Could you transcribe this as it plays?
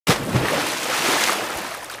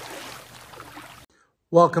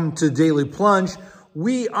Welcome to Daily Plunge.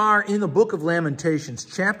 We are in the book of Lamentations,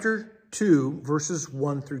 chapter 2, verses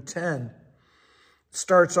 1 through 10.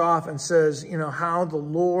 Starts off and says, how the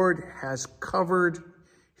Lord has covered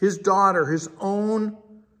his daughter, his own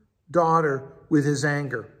daughter, with his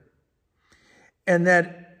anger. And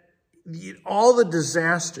that all the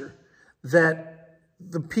disaster that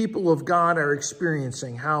the people of God are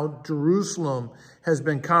experiencing, how Jerusalem has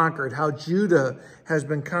been conquered, how Judah has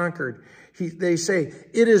been conquered. They say,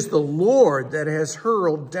 it is the Lord that has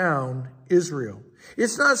hurled down Israel.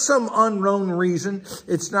 It's not some unknown reason.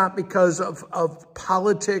 It's not because of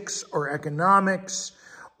politics or economics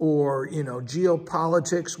or,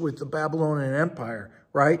 geopolitics with the Babylonian Empire,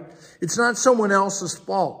 right? It's not someone else's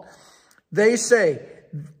fault. They say,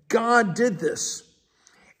 God did this.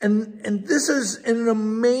 And this is an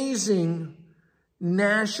amazing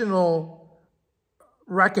national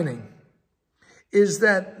reckoning, is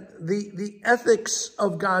that the ethics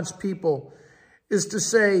of God's people is to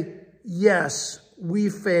say, yes, we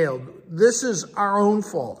failed. This is our own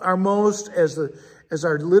fault, our most, as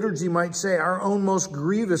our liturgy might say, our own most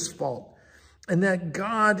grievous fault. And that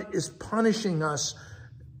God is punishing us.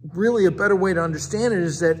 Really, a better way to understand it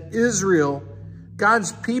is that Israel,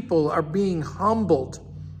 God's people, are being humbled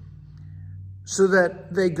so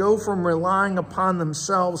that they go from relying upon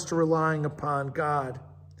themselves to relying upon God.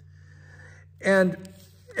 And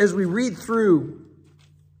as we read through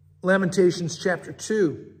Lamentations chapter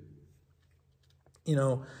 2,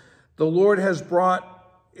 the Lord has brought,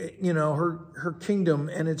 her kingdom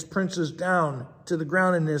and its princes down to the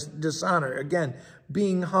ground in his dishonor. Again,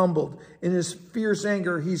 being humbled. In his fierce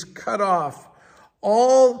anger, he's cut off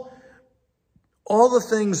all the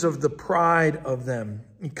things of the pride of them.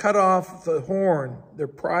 He cut off the horn, their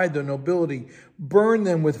pride, their nobility, burned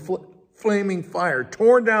them with flaming fire,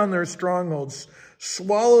 torn down their strongholds,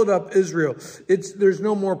 swallowed up Israel. There's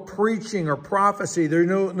no more preaching or prophecy. There's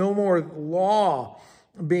no more law.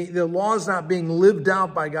 The law is not being lived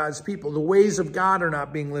out by God's people. The ways of God are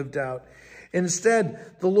not being lived out.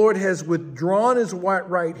 Instead, the Lord has withdrawn his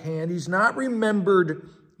right hand. He's not remembered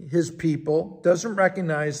his people, doesn't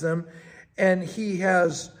recognize them, and he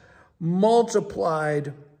has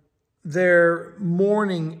multiplied their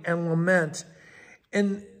mourning and lament.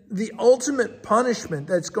 And the ultimate punishment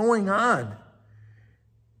that's going on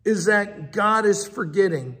is that God is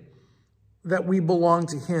forgetting that we belong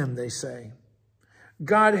to him, they say.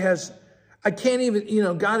 God has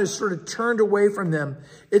sort of turned away from them.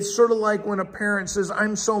 It's sort of like when a parent says,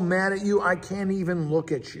 I'm so mad at you, I can't even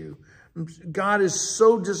look at you. God is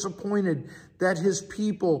so disappointed that his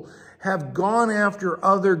people have gone after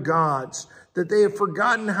other gods, that they have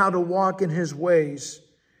forgotten how to walk in his ways.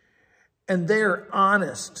 And they are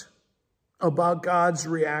honest about God's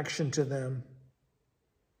reaction to them.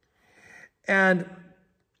 And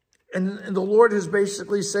the Lord has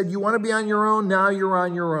basically said, you want to be on your own? Now you're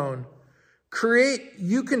on your own.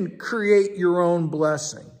 You can create your own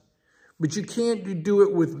blessing, but you can't do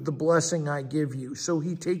it with the blessing I give you. So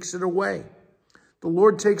he takes it away. The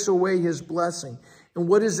Lord takes away his blessing. And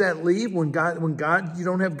what does that leave when you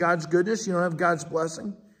don't have God's goodness, you don't have God's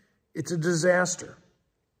blessing? It's a disaster.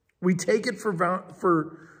 We take it for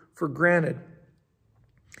granted.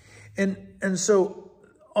 And so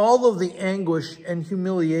all of the anguish and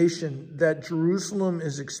humiliation that Jerusalem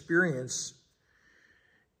is experiencing,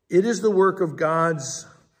 it is the work of God's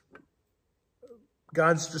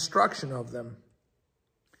destruction of them.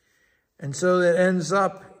 And so it ends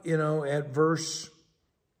up, at verse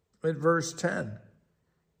 10.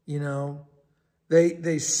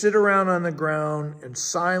 They sit around on the ground in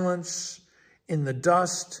silence, in the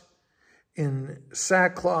dust, in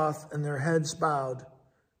sackcloth, and their heads bowed.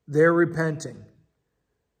 They're repenting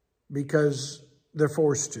because they're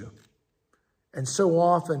forced to. And so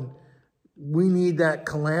often we need that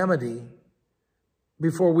calamity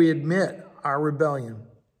before we admit our rebellion.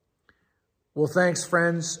 Well, thanks,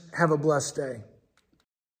 friends. Have a blessed day.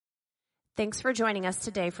 Thanks for joining us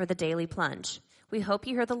today for the Daily Plunge. We hope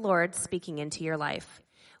you hear the Lord speaking into your life.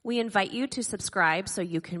 We invite you to subscribe so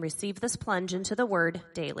you can receive this plunge into the Word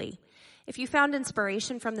daily. If you found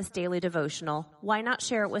inspiration from this daily devotional, why not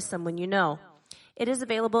share it with someone you know? It is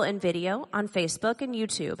available in video on Facebook and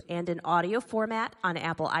YouTube and in audio format on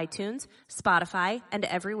Apple iTunes, Spotify, and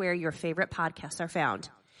everywhere your favorite podcasts are found.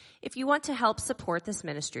 If you want to help support this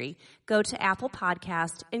ministry, go to Apple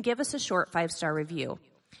Podcast and give us a short 5-star review.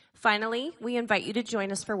 Finally, we invite you to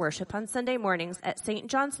join us for worship on Sunday mornings at St.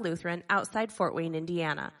 John's Lutheran outside Fort Wayne,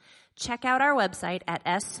 Indiana. Check out our website at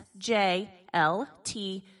sjlt.org.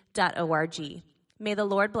 May the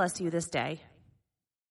Lord bless you this day.